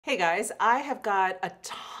Hey guys, I have got a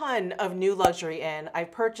ton of new luxury in.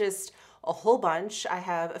 I've purchased a whole bunch. I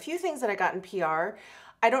have a few things that I got in PR.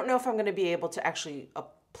 I don't know if I'm going to be able to actually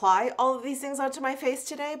apply all of these things onto my face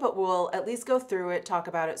today, but we'll at least go through it, talk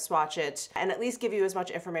about it, swatch it, and at least give you as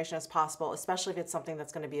much information as possible, especially if it's something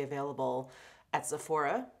that's going to be available at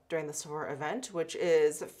Sephora during the Sephora event, which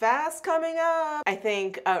is fast coming up. I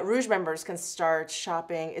think Rouge members can start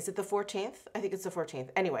shopping. Is it the 14th? I think it's the 14th.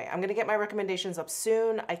 Anyway, I'm gonna get my recommendations up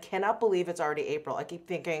soon. I cannot believe it's already April. I keep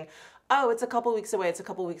thinking, oh, it's a couple weeks away, it's a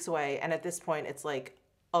couple weeks away. And at this point, it's like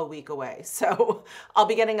a week away. So I'll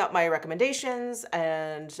be getting up my recommendations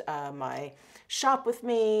and my shop with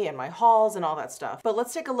me and my hauls and all that stuff. But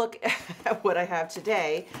let's take a look at what I have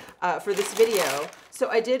today for this video. So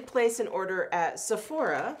I did place an order at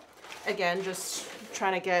Sephora. Again, just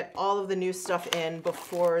trying to get all of the new stuff in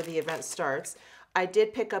before the event starts. I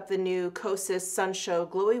did pick up the new Kosas Sun Show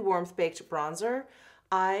Glowy Warmth Baked Bronzer.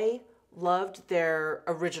 I loved their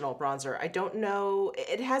original bronzer. I don't know,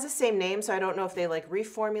 it has the same name, so I don't know if they like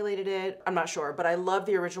reformulated it. I'm not sure, but I love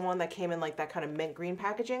the original one that came in like that kind of mint green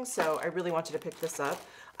packaging, so I really wanted to pick this up.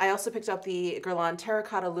 I also picked up the GUERLAIN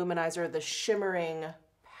Terracotta Luminizer, the shimmering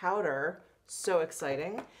powder. So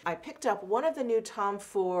exciting. I picked up one of the new Tom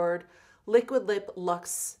Ford Liquid Lip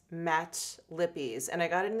Luxe Matte Lippies, and I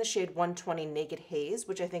got it in the shade 120 Naked Haze,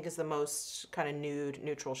 which I think is the most kind of nude,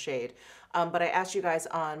 neutral shade. But I asked you guys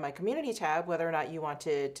on my community tab whether or not you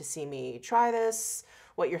wanted to see me try this,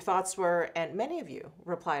 what your thoughts were, and many of you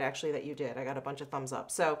replied actually that you did. I got a bunch of thumbs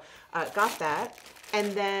up. So got that.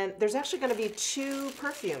 And then there's actually going to be two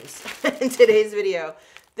perfumes in today's video.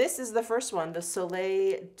 This is the first one, the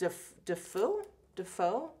Soleil de Feu?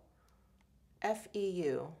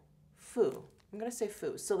 F-E-U. Feu. I'm going to say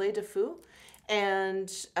Feu. Soleil de Feu. And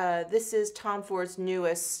this is Tom Ford's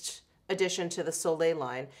newest addition to the Soleil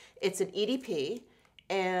line. It's an EDP,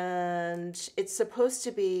 and it's supposed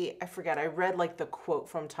to be, I forget, I read like the quote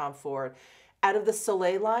from Tom Ford, out of the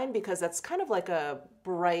Soleil line, because that's kind of like a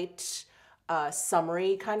bright,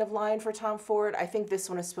 summery kind of line for Tom Ford. I think this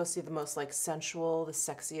one is supposed to be the most like sensual, the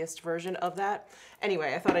sexiest version of that.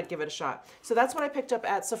 Anyway, I thought I'd give it a shot. So that's what I picked up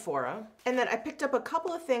at Sephora. And then I picked up a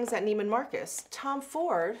couple of things at Neiman Marcus. Tom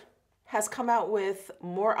Ford has come out with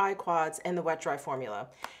more eye quads in the wet dry formula.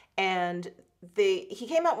 And he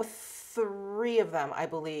came out with 3 of them, I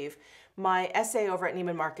believe. My SA over at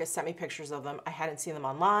Neiman Marcus sent me pictures of them. I hadn't seen them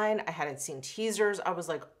online. I hadn't seen teasers. I was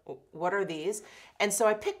like, what are these? And so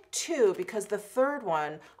I picked 2 because the third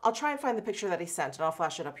one, I'll try and find the picture that he sent and I'll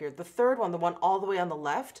flash it up here. The third one, the one all the way on the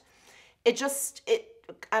left,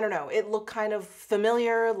 I don't know, it looked kind of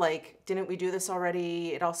familiar, like, didn't we do this already?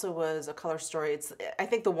 It also was a color story. It's, I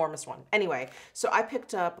think, the warmest one. Anyway, so I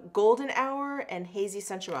picked up Golden Hour and Hazy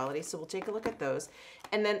Sensuality, so we'll take a look at those.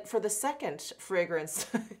 And then for the second fragrance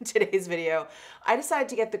in today's video, I decided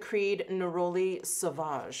to get the Creed Neroli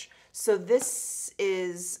Sauvage. So this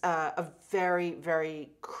is a very, very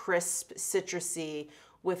crisp, citrusy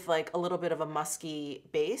with like a little bit of a musky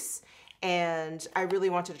base. And I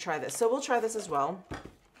really wanted to try this. So we'll try this as well.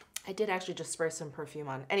 I did actually just spray some perfume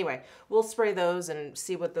on. Anyway, we'll spray those and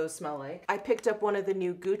see what those smell like. I picked up one of the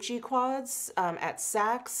new Gucci quads at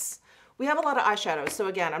Saks. We have a lot of eyeshadows, so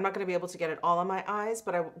again, I'm not going to be able to get it all on my eyes,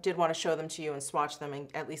 but I did want to show them to you and swatch them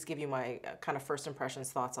and at least give you my kind of first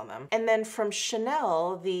impressions, thoughts on them. And then from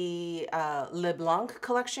Chanel, the Le Blanc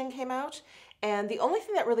collection came out. And the only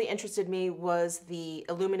thing that really interested me was the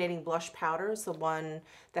illuminating blush powders, the one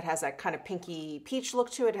that has that kind of pinky peach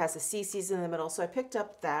look to it. It has the CCs in the middle, so I picked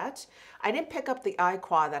up that. I didn't pick up the eye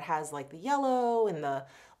quad that has like the yellow and the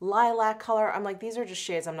lilac color. I'm like, these are just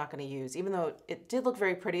shades I'm not going to use, even though it did look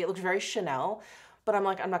very pretty. It looked very Chanel, but I'm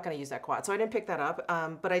like, I'm not going to use that quad, so I didn't pick that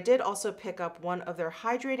up. But I did also pick up one of their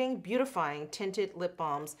hydrating, beautifying tinted lip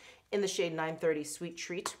balms in the shade 930 Sweet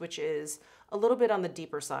Treat, which is a little bit on the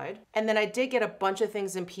deeper side. And then I did get a bunch of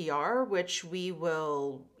things in PR, which we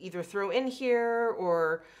will either throw in here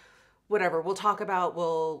or whatever. We'll talk about,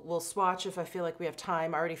 we'll swatch if I feel like we have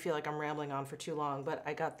time. I already feel like I'm rambling on for too long, but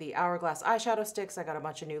I got the Hourglass eyeshadow sticks. I got a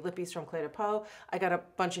bunch of new lippies from Clé de Peau. I got a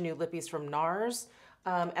bunch of new lippies from NARS.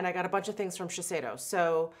 And I got a bunch of things from Shiseido.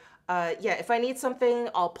 So yeah, if I need something,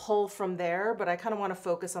 I'll pull from there, but I kind of want to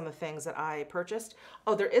focus on the things that I purchased.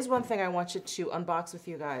 Oh, there is one thing I wanted to unbox with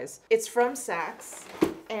you guys. It's from Saks,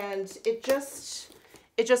 and it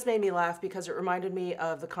just made me laugh because it reminded me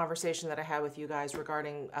of the conversation that I had with you guys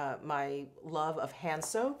regarding my love of hand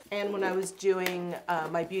soap. And when I was doing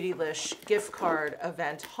my Beautylish gift card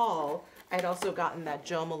event haul, I'd also gotten that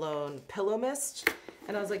Jo Malone Pillow Mist.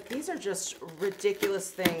 And I was like, these are just ridiculous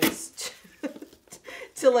things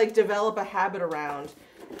to like develop a habit around.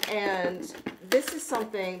 And this is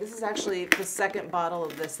something, this is actually the second bottle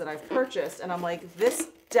of this that I've purchased, and I'm like, this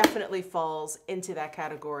definitely falls into that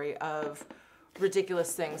category of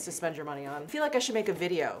ridiculous things to spend your money on. I feel like I should make a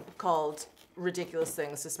video called ridiculous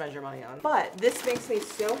things to spend your money on. But this makes me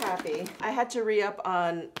so happy. I had to re-up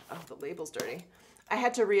on, oh, the label's dirty. I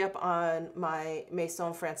had to re-up on my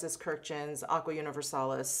Maison Francis Kurkdjian's Aqua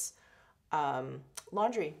Universalis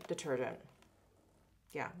laundry detergent.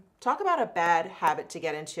 Yeah, talk about a bad habit to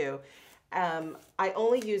get into. I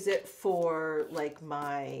only use it for like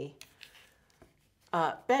my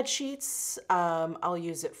bed sheets. I'll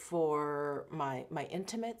use it for my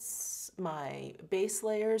intimates, my base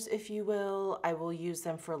layers, if you will. I will use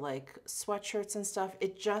them for like sweatshirts and stuff.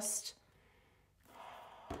 It just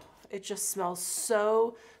smells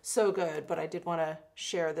so good. But I did want to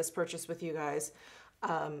share this purchase with you guys.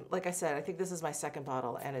 Like I said, I think this is my second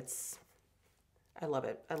bottle, and I love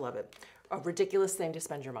it. I love it. A ridiculous thing to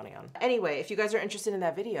spend your money on. Anyway, if you guys are interested in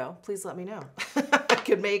that video, please let me know. I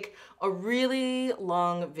could make a really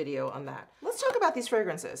long video on that. Let's talk about these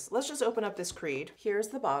fragrances. Let's just open up this Creed. Here's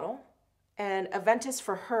the bottle. And Aventus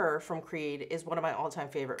for Her from Creed is one of my all-time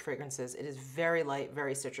favorite fragrances. It is very light,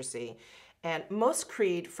 very citrusy. And most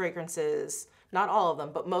Creed fragrances, not all of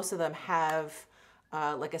them, but most of them have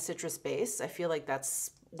like a citrus base. I feel like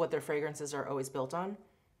that's what their fragrances are always built on.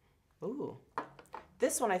 Ooh.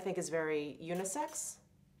 This one I think is very unisex.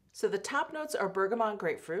 So the top notes are bergamot,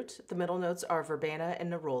 grapefruit. The middle notes are verbena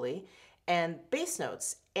and neroli. And base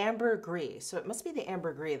notes, ambergris. So it must be the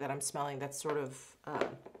ambergris that I'm smelling that's sort of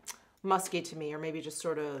musky to me, or maybe just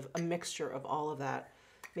sort of a mixture of all of that.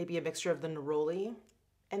 Maybe a mixture of the neroli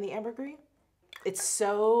and the ambergris. It's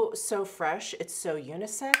so fresh. It's so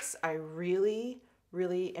unisex. I really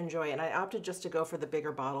enjoy it. And I opted just to go for the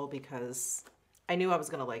bigger bottle because I knew I was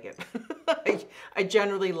gonna like it. I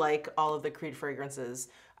generally like all of the Creed fragrances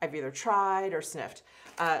I've either tried or sniffed.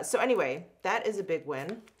 So anyway, that is a big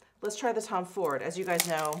win. Let's try the Tom Ford. As you guys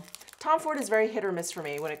know, Tom Ford is very hit or miss for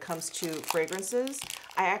me when it comes to fragrances.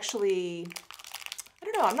 I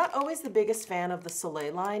don't know, I'm not always the biggest fan of the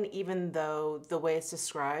Soleil line, even though the way it's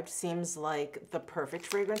described seems like the perfect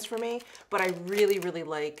fragrance for me, but I really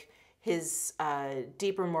like his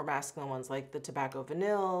deeper, more masculine ones, like the Tobacco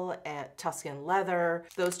Vanille and Tuscan Leather.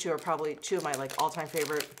 Those two are probably two of my like all-time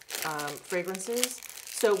favorite fragrances.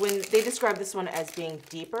 So when they described this one as being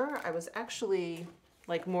deeper, I was actually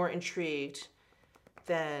like more intrigued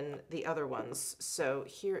than the other ones. So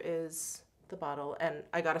here is the bottle, and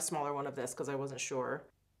I got a smaller one of this because I wasn't sure.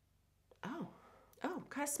 Oh,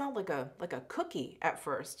 kind of smelled like a cookie at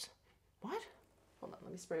first. What? Hold on,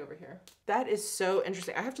 let me spray over here. That is so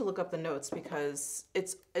interesting. I have to look up the notes because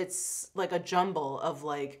it's like a jumble of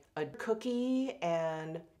like a cookie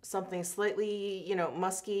and something slightly, you know,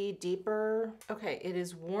 musky, deeper. Okay, it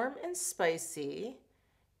is warm and spicy,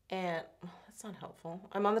 and that's not helpful.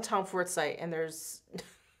 I'm on the Tom Ford site and there's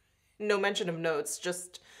no mention of notes,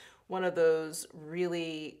 just one of those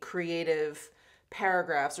really creative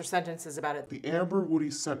paragraphs or sentences about it. The amber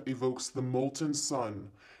woody scent evokes the molten sun,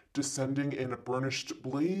 descending in a burnished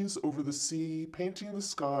blaze over the sea, painting the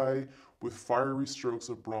sky with fiery strokes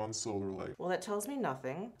of bronze solar light. Well, that tells me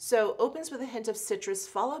nothing. So opens with a hint of citrus,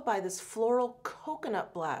 followed by this floral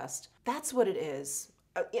coconut blast. That's what it is.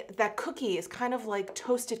 That cookie is kind of like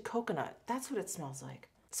toasted coconut. That's what it smells like.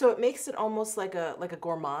 So it makes it almost like a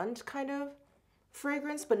gourmand kind of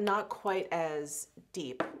fragrance, but not quite as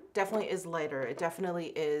deep. Definitely is lighter. It definitely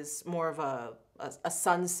is more of a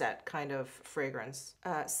sunset kind of fragrance.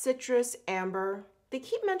 Citrus, amber. They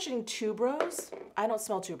keep mentioning tuberose. I don't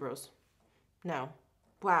smell tuberose. No.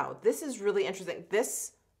 Wow, this is really interesting.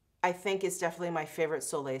 This, I think, is definitely my favorite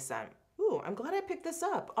Soleil scent. Ooh, I'm glad I picked this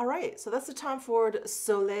up. All right, so that's the Tom Ford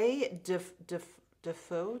Soleil de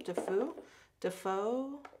Faux.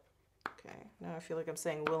 Okay, now I feel like I'm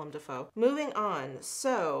saying Willem Dafoe. Moving on,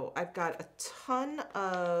 so I've got a ton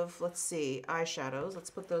of, let's see, eyeshadows.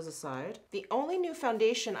 Let's put those aside. The only new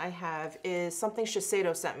foundation I have is something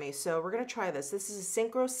Shiseido sent me, so we're gonna try this. This is a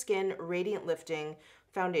Synchro Skin Radiant Lifting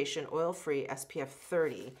Foundation, oil-free, SPF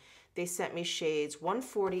 30. They sent me shades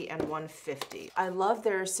 140 and 150. I love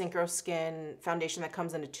their Synchro Skin foundation that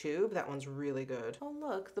comes in a tube. That one's really good. Oh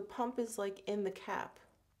look, the pump is like in the cap.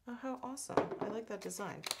 Oh, how awesome. I like that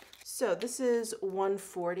design. So this is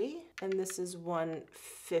 140 and this is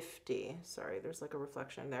 150. Sorry, there's like a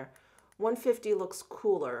reflection there. 150 looks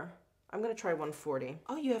cooler. I'm gonna try 140.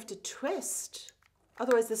 Oh, you have to twist.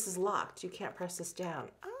 Otherwise this is locked. You can't press this down.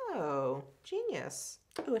 Oh, genius.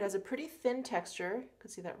 Oh, it has a pretty thin texture. You can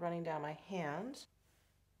see that running down my hand.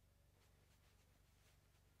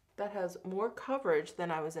 That has more coverage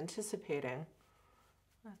than I was anticipating.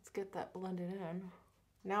 Let's get that blended in.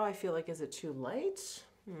 Now I feel like, is it too light?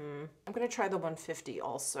 I'm gonna try the 150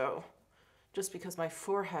 also, just because my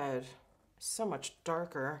forehead is so much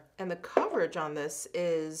darker. And the coverage on this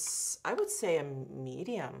is, I would say, a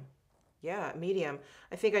medium. Yeah, medium.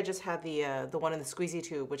 I think I just had the one in the squeezy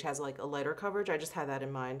tube, which has like a lighter coverage. I just had that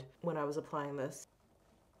in mind when I was applying this.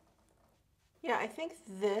 Yeah, I think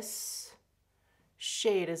this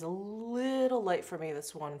shade is a little light for me,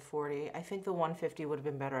 this 140. I think the 150 would have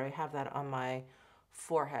been better. I have that on my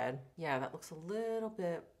forehead. Yeah, that looks a little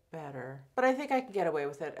bit better. But I think I can get away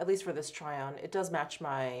with it, at least for this try-on. It does match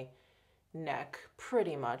my neck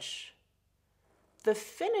pretty much. The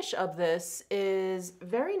finish of this is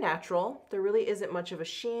very natural. There really isn't much of a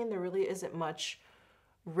sheen. There really isn't much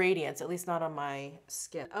radiance, at least not on my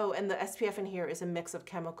skin. Oh, and the SPF in here is a mix of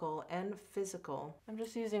chemical and physical. I'm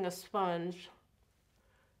just using a sponge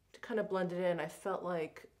to kind of blend it in. I felt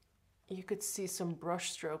like you could see some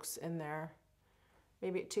brush strokes in there.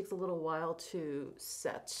 Maybe it takes a little while to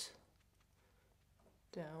set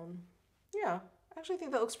down. Yeah, I actually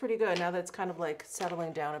think that looks pretty good now that it's kind of like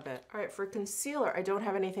settling down a bit. All right, for concealer, I don't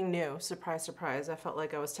have anything new. Surprise, surprise. I felt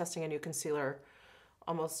like I was testing a new concealer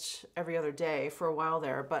almost every other day for a while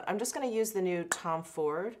there, but I'm just gonna use the new Tom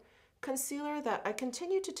Ford concealer that I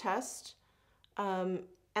continue to test, and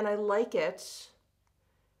I like it.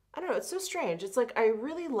 I don't know, it's so strange. It's like I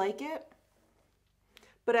really like it,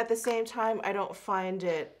 but at the same time, I don't find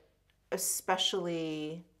it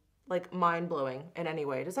especially like mind-blowing in any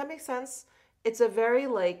way. Does that make sense? It's a very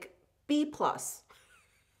like B+.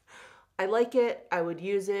 I like it, I would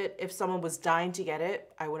use it. If someone was dying to get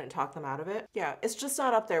it, I wouldn't talk them out of it. Yeah, it's just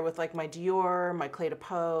not up there with like my Dior, my Clé de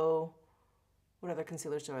Peau. What other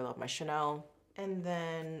concealers do I love? My Chanel. And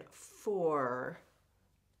then for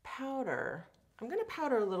powder, I'm gonna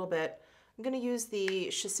powder a little bit. I'm gonna use the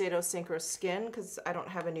Shiseido Synchro Skin because I don't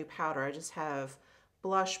have a new powder. I just have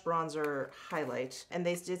blush, bronzer, highlight. And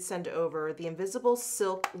they did send over the Invisible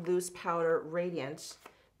Silk Loose Powder Radiant.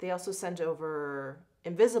 They also sent over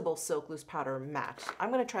Invisible Silk Loose Powder Matte. I'm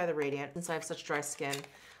gonna try the Radiant since I have such dry skin.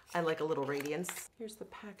 I like a little radiance. Here's the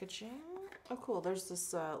packaging. Oh cool, there's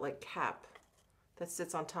this like cap that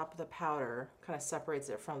sits on top of the powder, kind of separates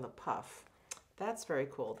it from the puff. That's very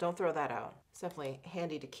cool. Don't throw that out. It's definitely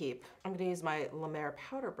handy to keep. I'm gonna use my La Mer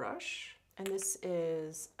powder brush, and this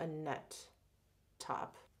is a net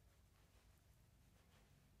top.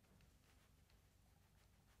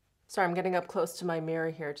 Sorry, I'm getting up close to my mirror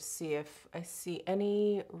here to see if I see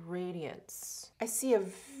any radiance. I see a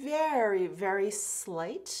very, very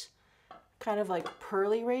slight, kind of like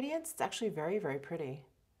pearly radiance. It's actually very, very pretty.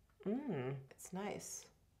 It's nice.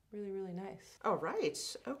 Really, really nice. All right,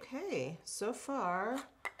 okay. So far,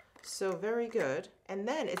 so very good. And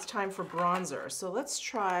then it's time for bronzer. So let's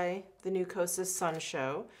try the new Kosas Sun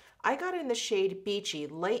Show. I got it in the shade Beachy,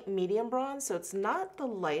 light medium bronze, so it's not the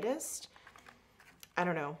lightest. I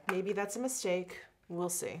don't know, maybe that's a mistake. We'll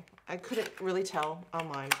see. I couldn't really tell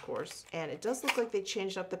online, of course. And it does look like they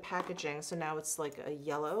changed up the packaging, so now it's like a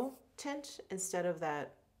yellow tint instead of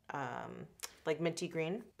that like minty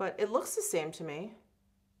green. But it looks the same to me.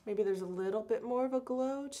 Maybe there's a little bit more of a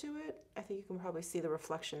glow to it. I think you can probably see the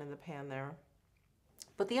reflection in the pan there.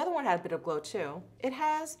 But the other one had a bit of glow too. It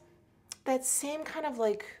has that same kind of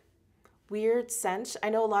like weird scent. I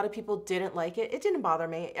know a lot of people didn't like it. It didn't bother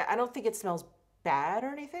me. I don't think it smells bad or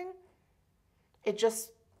anything. It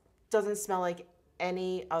just doesn't smell like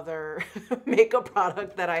any other makeup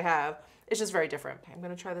product that I have. It's just very different. I'm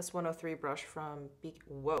gonna try this 103 brush from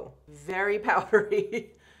whoa, very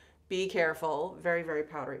powdery. Be careful, very, very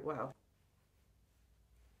powdery, wow.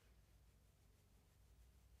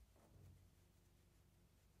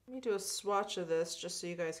 Let me do a swatch of this just so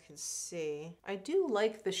you guys can see. I do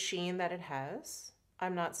like the sheen that it has.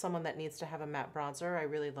 I'm not someone that needs to have a matte bronzer. I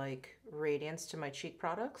really like radiance to my cheek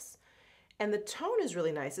products. And the tone is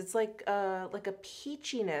really nice. It's like a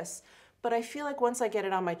peachiness, but I feel like once I get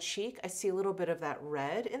it on my cheek, I see a little bit of that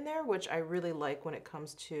red in there, which I really like when it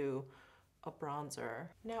comes to a bronzer.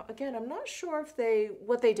 Now, again, I'm not sure if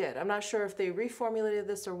what they did. I'm not sure if they reformulated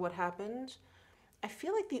this or what happened. I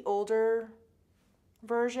feel like the older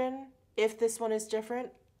version, if this one is different,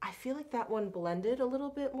 I feel like that one blended a little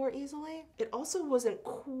bit more easily. It also wasn't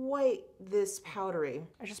quite this powdery.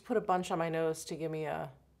 I just put a bunch on my nose to give me a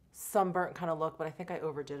sunburnt kind of look, but I think I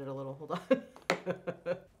overdid it a little. Hold on.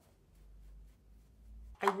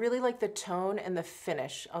 I really like the tone and the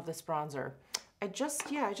finish of this bronzer. I just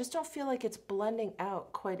don't feel like it's blending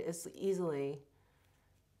out quite as easily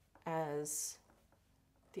as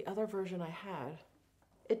the other version I had.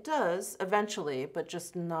 It does eventually, but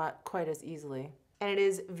just not quite as easily. And it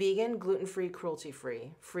is vegan, gluten-free,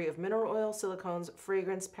 cruelty-free, free of mineral oil, silicones,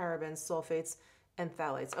 fragrance, parabens, sulfates, and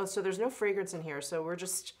phthalates. Oh, so there's no fragrance in here, so we're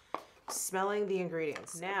just smelling the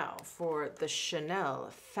ingredients. Now for the Chanel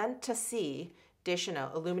Fantasy de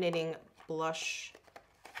Chanel Illuminating Blush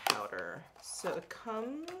Powder. So it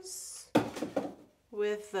comes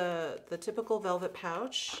with the typical velvet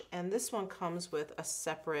pouch, and this one comes with a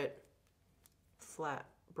separate flat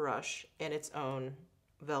brush in its own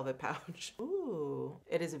velvet pouch. Ooh,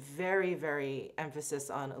 it is very, very emphasis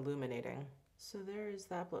on illuminating. So there is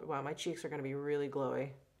that. Wow, my cheeks are gonna be really glowy.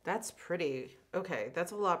 That's pretty. Okay,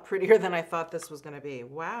 that's a lot prettier than I thought this was gonna be.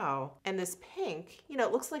 Wow. And this pink, you know,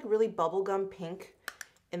 it looks like really bubblegum pink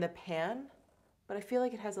in the pan, but I feel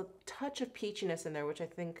like it has a touch of peachiness in there, which I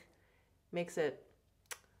think makes it,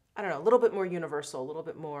 I don't know, a little bit more universal, a little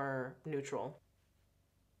bit more neutral.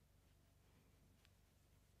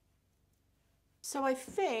 So I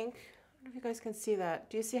think, I don't know if you guys can see that.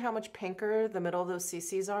 Do you see how much pinker the middle of those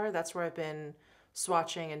CCs are? That's where I've been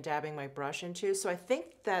swatching and dabbing my brush into. So I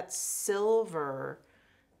think that silverness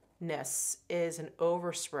is an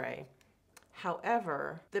overspray.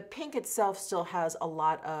 However, the pink itself still has a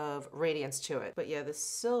lot of radiance to it. But yeah, the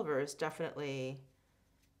silver is definitely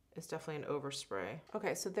an overspray.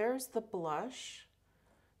 Okay, so there's the blush.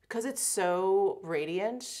 Because it's so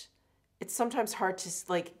radiant, it's sometimes hard to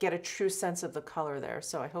like get a true sense of the color there.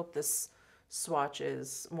 So I hope this swatch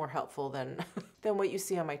is more helpful than than what you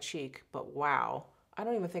see on my cheek. But wow, I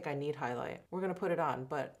don't even think I need highlight. We're gonna put it on,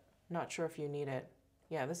 but not sure if you need it.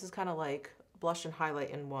 Yeah, this is kind of like blush and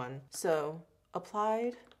highlight in one. So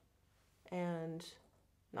applied and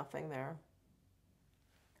nothing there.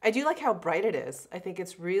 I do like how bright it is. I think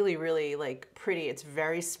it's really, really like pretty. It's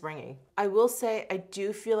very springy. I will say I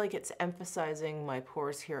do feel like it's emphasizing my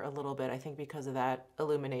pores here a little bit. I think because of that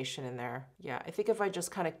illumination in there. Yeah, I think if I just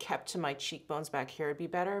kind of kept to my cheekbones back here, it'd be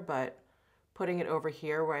better, but putting it over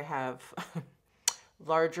here where I have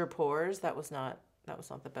larger pores, that was not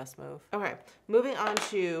the best move. Okay, moving on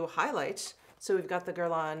to highlight. So we've got the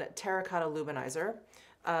Guerlain Terracotta Luminizer.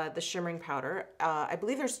 The shimmering powder. I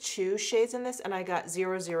believe there's 2 shades in this, and I got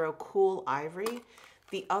 00 Cool Ivory.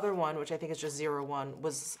 The other one, which I think is just 01,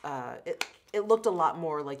 was, it looked a lot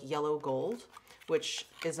more like yellow gold, which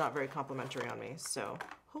is not very complimentary on me. So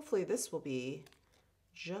hopefully this will be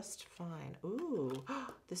just fine. Ooh,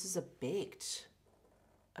 this is a baked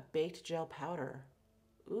gel powder.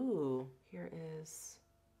 Ooh, here is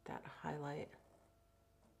that highlight.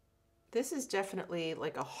 This is definitely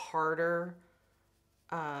like a harder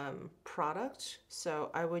product,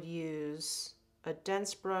 so I would use a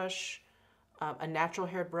dense brush, a natural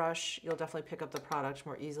haired brush. You'll definitely pick up the product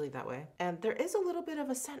more easily that way. And there is a little bit of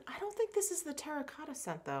a scent. I don't think this is the terracotta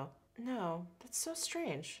scent though. No, that's so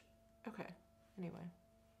strange. Okay, anyway.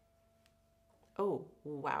 Oh,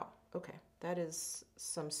 wow. Okay, that is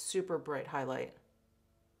some super bright highlight.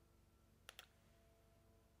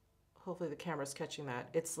 Hopefully the camera's catching that.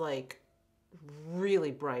 It's like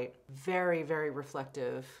really bright, very, very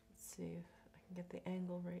reflective. Let's see if I can get the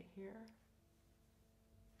angle right here.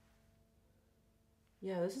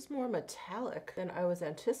 Yeah, this is more metallic than I was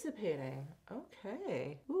anticipating.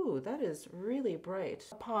 Okay. Ooh, that is really bright.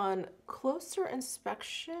 Upon closer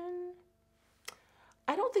inspection,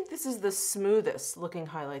 I don't think this is the smoothest looking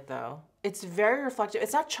highlight though. It's very reflective.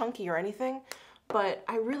 It's not chunky or anything, but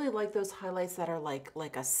I really like those highlights that are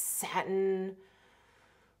like a satin,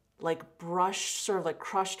 like brushed, sort of like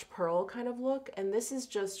crushed pearl kind of look. And this is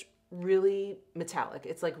just really metallic.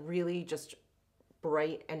 It's like really just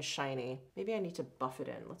bright and shiny. Maybe I need to buff it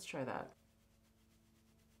in. Let's try that.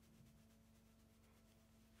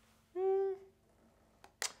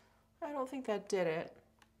 I don't think that did it.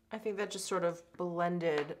 I think that just sort of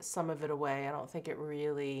blended some of it away. I don't think it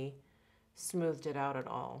really smoothed it out at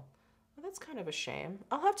all. Well, that's kind of a shame.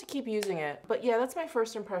 I'll have to keep using it. But yeah, that's my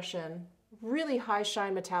first impression. Really high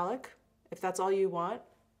shine metallic, if that's all you want.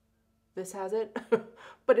 This has it,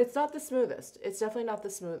 but it's not the smoothest. It's definitely not the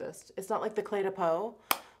smoothest. It's not like the Clé de Peau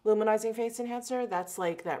Luminizing Face Enhancer. That's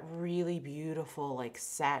like that really beautiful like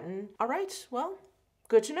satin. All right, well,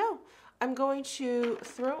 good to know. I'm going to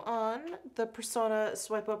throw on the Persona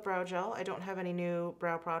Swipe Up Brow Gel. I don't have any new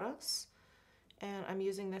brow products, and I'm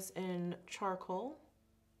using this in charcoal.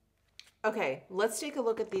 Okay, let's take a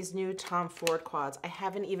look at these new Tom Ford quads. I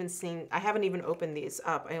haven't even opened these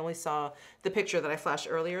up. I only saw the picture that I flashed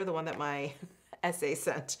earlier, the one that my essay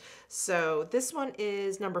sent. So this one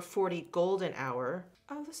is number 40, Golden Hour.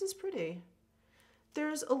 Oh, this is pretty.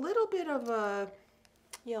 There's a little bit of a,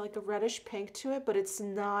 yeah, like a reddish pink to it, but it's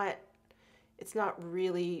not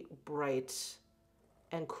really bright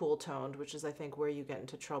and cool toned, which is I think where you get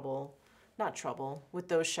into trouble. not trouble with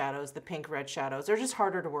those shadows, the pink red shadows. They're just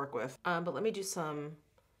harder to work with. But let me do some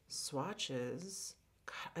swatches.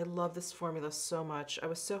 God, I love this formula so much. I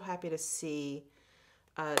was so happy to see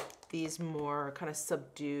these more kind of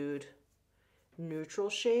subdued neutral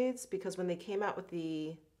shades, because when they came out with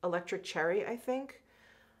the Electric Cherry, I think,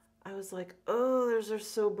 I was like, oh, those are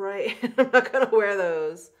so bright. I'm not gonna wear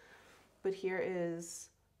those. But here is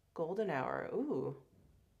Golden Hour. Ooh,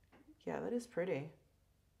 yeah, that is pretty.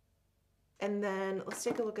 And then let's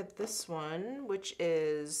take a look at this one, which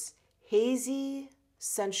is Hazy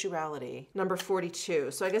Sensuality, number 42.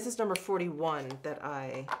 So I guess it's number 41 that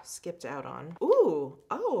I skipped out on. Ooh,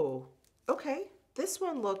 oh, okay. This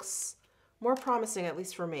one looks more promising, at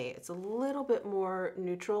least for me. It's a little bit more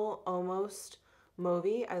neutral, almost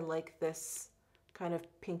mauvey. I like this kind of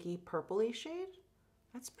pinky purpley shade.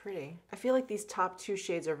 That's pretty. I feel like these top two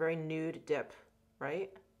shades are very nude dip, right?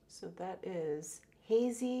 So that is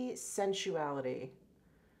Hazy Sensuality.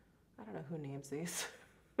 I don't know who names these.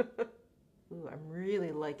 Ooh, I'm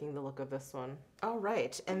really liking the look of this one. All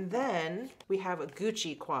right, and then we have a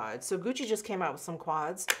Gucci quad. So Gucci just came out with some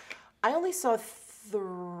quads. I only saw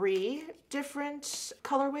 3 different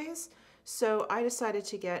colorways, so I decided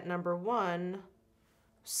to get number 1,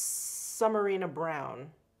 Summerina Brown.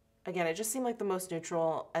 Again, it just seemed like the most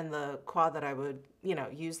neutral and the quad that I would, you know,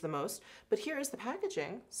 use the most. But here is the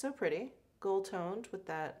packaging, so pretty. Gold toned with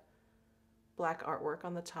that black artwork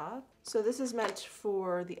on the top. So this is meant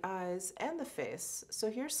for the eyes and the face.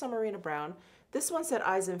 So here's Summerina Brown. This one said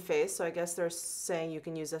eyes and face, so I guess they're saying you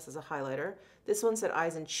can use this as a highlighter. This one said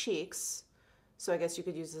eyes and cheeks, so I guess you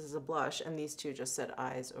could use this as a blush, and these two just said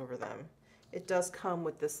eyes over them. It does come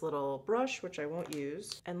with this little brush, which I won't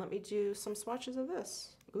use. And let me do some swatches of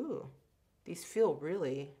this. Ooh, these feel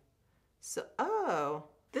really, so, oh,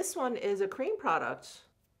 this one is a cream product.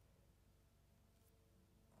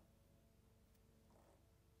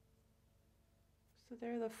 So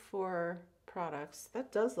there are the 4 products.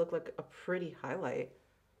 That does look like a pretty highlight.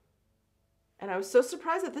 And I was so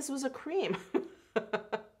surprised that this was a cream.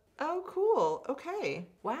 Oh, cool. Okay.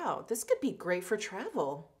 Wow, this could be great for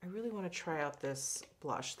travel. I really want to try out this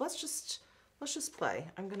blush. Let's just play.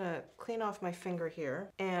 I'm gonna clean off my finger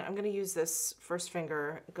here, and I'm gonna use this first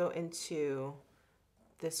finger, go into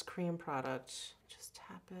this cream product, just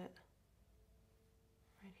tap it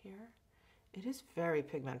right here. It is very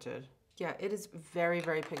pigmented. Yeah, it is very,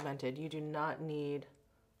 very pigmented. You do not need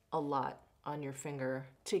a lot on your finger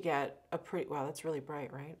to get a pretty, wow, that's really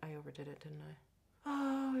bright, right? I overdid it, didn't I?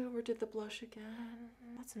 Oh, I overdid the blush again.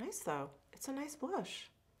 That's nice though. It's a nice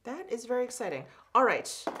blush. That is very exciting. All right,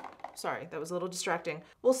 sorry, that was a little distracting.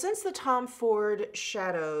 Well, since the Tom Ford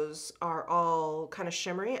shadows are all kind of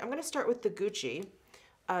shimmery, I'm gonna start with the Gucci,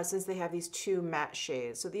 since they have these 2 matte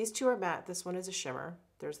shades. So these 2 are matte, this one is a shimmer.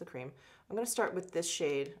 There's the cream. I'm gonna start with this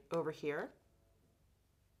shade over here.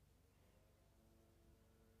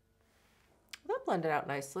 That blended out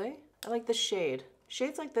nicely. I like the shade.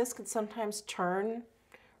 Shades like this can sometimes turn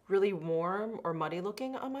really warm or muddy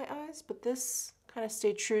looking on my eyes, but this kind of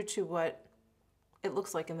stayed true to what it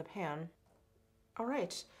looks like in the pan. All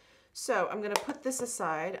right, so I'm gonna put this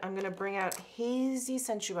aside. I'm gonna bring out Hazy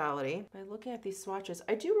Sensuality. By looking at these swatches,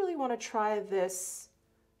 I do really wanna try this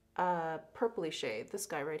purpley shade, this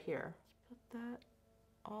guy right here. Put that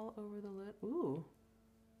all over the lid. Ooh.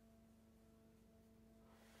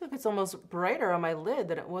 Look, it's almost brighter on my lid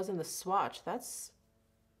than it was in the swatch. That's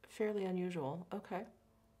fairly unusual. Okay.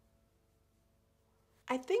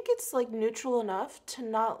 I think it's like neutral enough to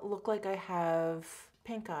not look like I have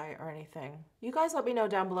pink eye or anything. You guys let me know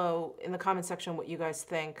down below in the comment section what you guys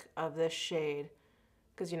think of this shade.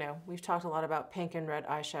 Because, you know, we've talked a lot about pink and red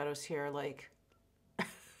eyeshadows here. Like,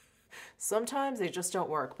 sometimes they just don't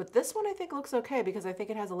work. But this one I think looks okay because I think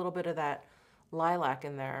it has a little bit of that lilac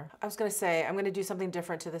in there. I was gonna say I'm gonna do something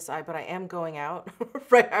different to this eye, but I am going out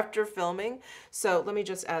right after filming. So let me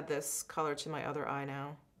just add this color to my other eye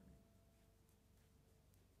now.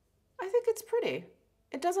 I think it's pretty.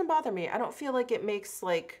 It doesn't bother me. I don't feel like it makes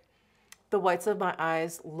like the whites of my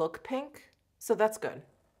eyes look pink. So that's good.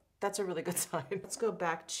 That's a really good sign. Let's go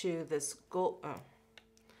back to this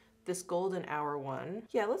this Golden Hour one.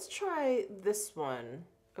 Yeah, let's try this one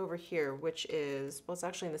over here, which is, well, it's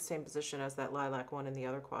actually in the same position as that lilac one in the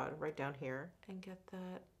other quad, right down here. And get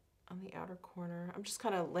that on the outer corner. I'm just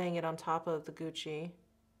kind of laying it on top of the Gucci.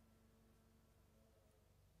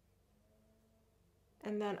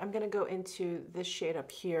 And then I'm gonna go into this shade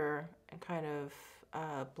up here and kind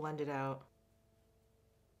of blend it out.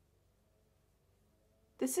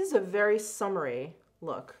 This is a very summery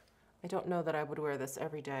look. I don't know that I would wear this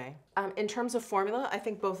every day. In terms of formula, I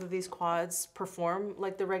think both of these quads perform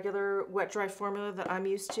like the regular wet dry formula that I'm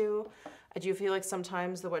used to. I do feel like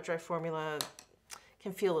sometimes the wet dry formula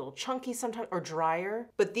can feel a little chunky sometimes or drier,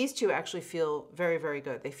 but these two actually feel very, very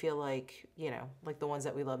good. They feel like, you know, like the ones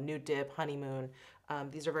that we love, Nude Dip, Honeymoon.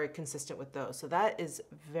 These are very consistent with those. So that is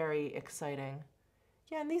very exciting.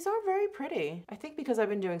 Yeah, and these are very pretty. I think because I've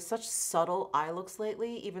been doing such subtle eye looks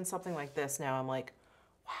lately, even something like this now, I'm like,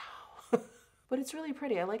 wow. But it's really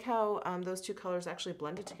pretty. I like how those two colors actually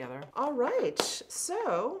blended together. All right,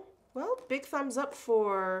 so, well, big thumbs up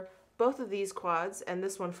for both of these quads and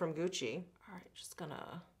this one from Gucci. All right, just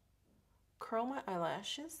gonna curl my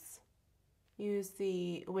eyelashes. Use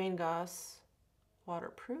the Wayne Goss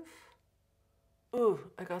waterproof. Ooh,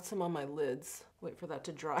 I got some on my lids. Wait for that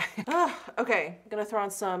to dry. Okay, I'm gonna throw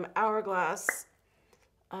on some Hourglass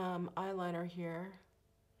eyeliner here.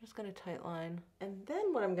 I'm just gonna tight line. And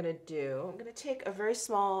then what I'm gonna do, I'm gonna take a very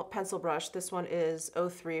small pencil brush. This one is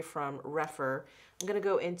 03 from Refer. I'm gonna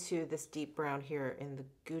go into this deep brown here in the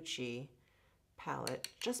Gucci palette.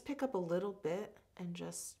 Just pick up a little bit and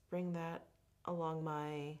just bring that along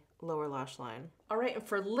my lower lash line. All right, and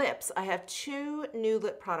for lips, I have two new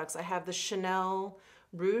lip products. I have the Chanel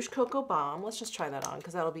Rouge Cocoa Balm. Let's just try that on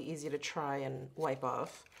because that'll be easy to try and wipe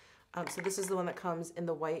off. So this is the one that comes in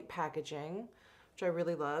the white packaging, which I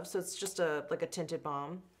really love. So it's just like a tinted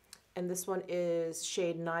balm. And this one is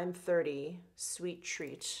shade 930, Sweet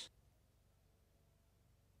Treat.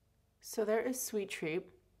 So there is Sweet Treat.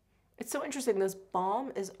 It's so interesting. This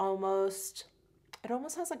balm is almost, it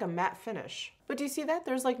almost has like a matte finish. But do you see that?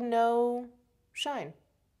 There's like no shine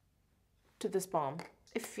to this balm.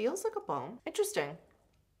 It feels like a balm. Interesting.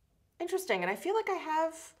 Interesting. And I feel like I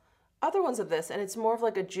have other ones of this and it's more of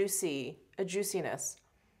like a juiciness.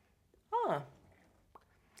 Huh.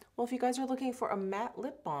 Well, if you guys are looking for a matte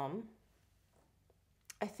lip balm,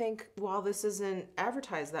 I think while this isn't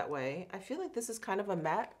advertised that way, I feel like this is kind of a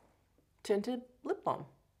matte tinted lip balm.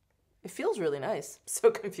 It feels really nice. So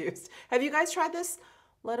confused. Have you guys tried this?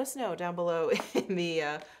 Let us know down below in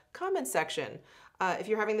the comment section if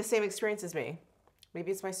you're having the same experience as me.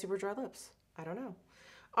 Maybe it's my super dry lips. I don't know.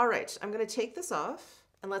 All right, I'm gonna take this off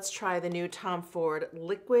and let's try the new Tom Ford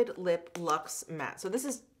Liquid Lip Luxe Matte. So this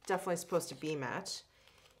is definitely supposed to be matte.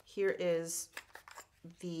 Here is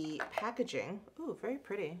the packaging. Ooh, very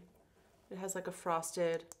pretty. It has like a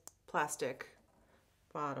frosted plastic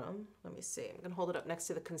bottom. Let me see. I'm gonna hold it up next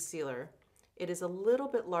to the concealer. It is a little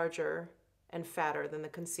bit larger and fatter than the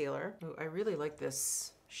concealer. Ooh, I really like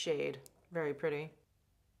this shade. Very pretty.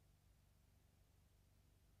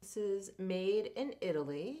 This is made in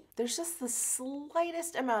Italy. There's just the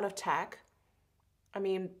slightest amount of tack. I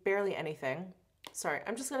mean, barely anything. Sorry,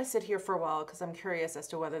 I'm just gonna sit here for a while because I'm curious as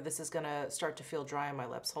to whether this is gonna start to feel dry on my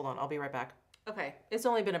lips. Hold on, I'll be right back. Okay, it's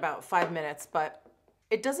only been about 5 minutes, but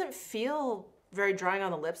it doesn't feel very drying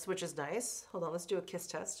on the lips, which is nice. Hold on, let's do a kiss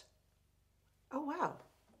test. Oh, wow.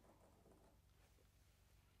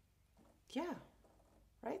 Yeah,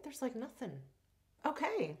 right? There's like nothing.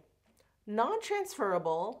 Okay,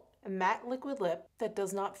 non-transferable matte liquid lip that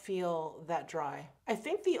does not feel that dry. I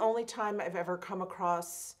think the only time I've ever come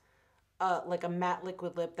across like a matte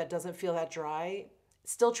liquid lip that doesn't feel that dry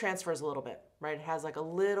still transfers a little bit, right? It has like a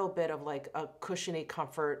little bit of like a cushiony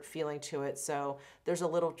comfort feeling to it. So there's a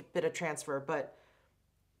little bit of transfer, but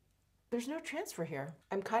there's no transfer here.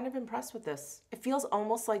 I'm kind of impressed with this. It feels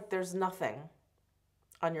almost like there's nothing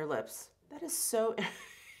on your lips. That is so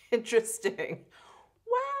interesting.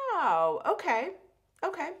 Wow, okay,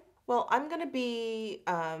 okay. Well, I'm gonna be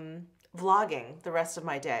vlogging the rest of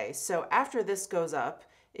my day. So after this goes up,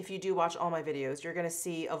 if you do watch all my videos, you're gonna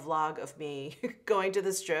see a vlog of me going to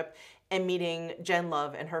the strip and meeting Jen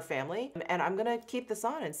Love and her family. And I'm gonna keep this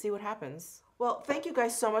on and see what happens. Well, thank you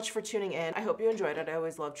guys so much for tuning in. I hope you enjoyed it. I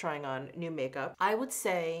always love trying on new makeup. I would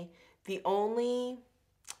say the only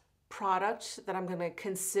product that I'm gonna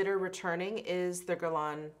consider returning is the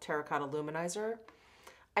Guerlain Terracotta Luminizer.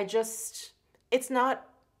 It's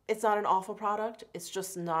not an awful product. It's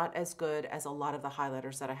just not as good as a lot of the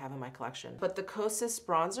highlighters that I have in my collection. But the Kosas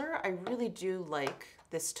bronzer, I really do like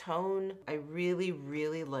this tone. I really,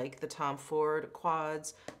 really like the Tom Ford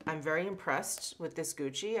quads. I'm very impressed with this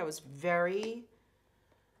Gucci. I was very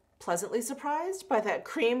pleasantly surprised by that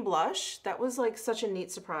cream blush. That was like such a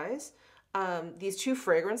neat surprise. These two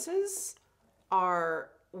fragrances are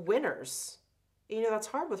winners. You know, that's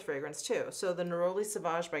hard with fragrance too. So the Neroli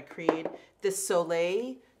Sauvage by Creed, this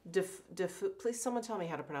Soleil de Fou, please someone tell me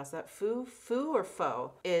how to pronounce that. Fou or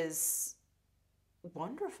Faux is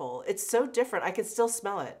wonderful. It's so different. I can still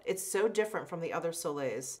smell it. It's so different from the other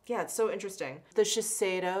Soleils. Yeah, it's so interesting. The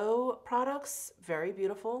Shiseido products, very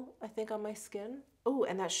beautiful, I think, on my skin. Oh,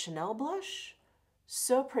 and that Chanel blush,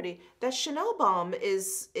 so pretty. That Chanel balm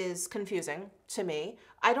is confusing to me.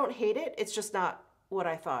 I don't hate it. It's just not what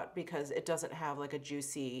I thought because it doesn't have like a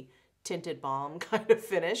juicy tinted balm kind of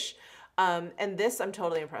finish. And this I'm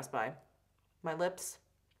totally impressed by. My lips,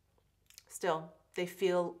 still, they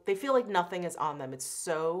feel like nothing is on them. It's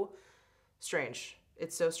so strange.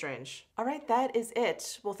 It's so strange. All right, that is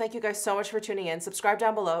it. Well, thank you guys so much for tuning in. Subscribe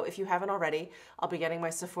down below if you haven't already. I'll be getting my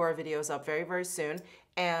Sephora videos up very, very soon,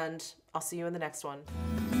 and I'll see you in the next one.